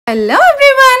Hello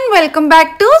everyone, welcome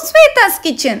back to Sweta's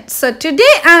Kitchen. So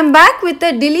today I am back with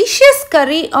a delicious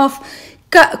curry of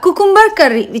cucumber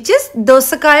curry, which is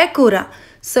dosakaya kura.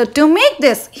 So to make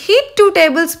this, heat 2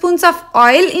 tablespoons of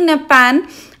oil in a pan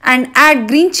and add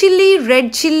green chilli,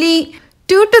 red chilli,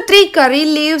 2 to 3 curry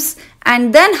leaves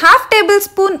and then half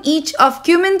tablespoon each of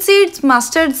cumin seeds,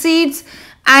 mustard seeds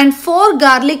and 4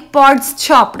 garlic pods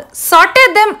chopped.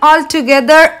 Saute them all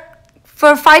together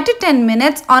for 5 to 10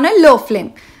 minutes on a low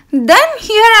flame. Then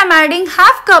here I am adding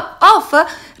half cup of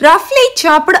roughly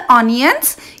chopped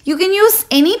onions. You can use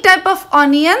any type of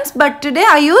onions, but today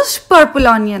I used purple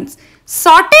onions.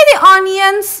 Saute the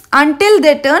onions until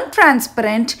they turn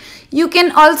transparent. You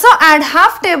can also add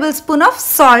half tablespoon of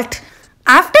salt.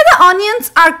 After the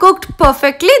onions are cooked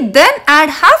perfectly, then add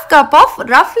half cup of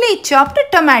roughly chopped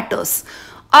tomatoes.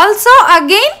 Also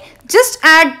again just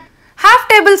add half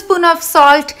tablespoon of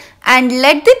salt and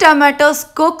let the tomatoes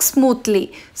cook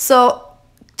smoothly. So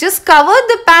just cover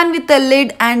the pan with a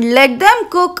lid and let them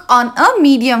cook on a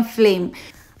medium flame.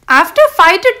 After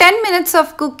 5 to 10 minutes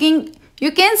of cooking,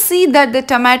 you can see that the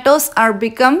tomatoes are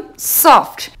become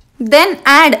soft. Then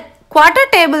add quarter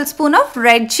tablespoon of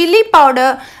red chilli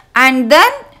powder and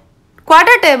then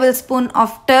quarter tablespoon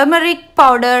of turmeric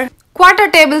powder, quarter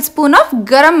tablespoon of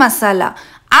garam masala.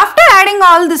 After adding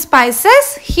all the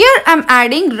spices, here I am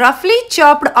adding roughly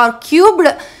chopped or cubed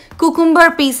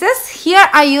cucumber pieces. Here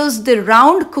I use the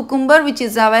round cucumber which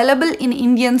is available in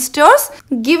Indian stores.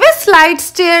 Give a slight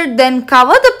stir, then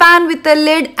cover the pan with a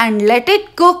lid and let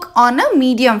it cook on a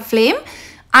medium flame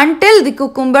until the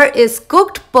cucumber is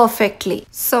cooked perfectly.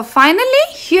 So finally,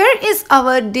 here is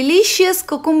our delicious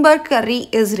cucumber curry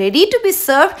is ready to be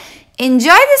served.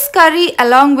 Enjoy this curry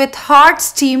along with hot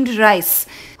steamed rice.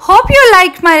 Hope you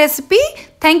liked my recipe.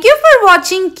 Thank you for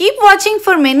watching. Keep watching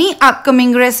for many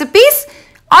upcoming recipes.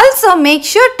 Also make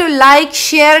sure to like,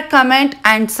 share, comment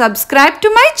and subscribe to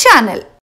my channel.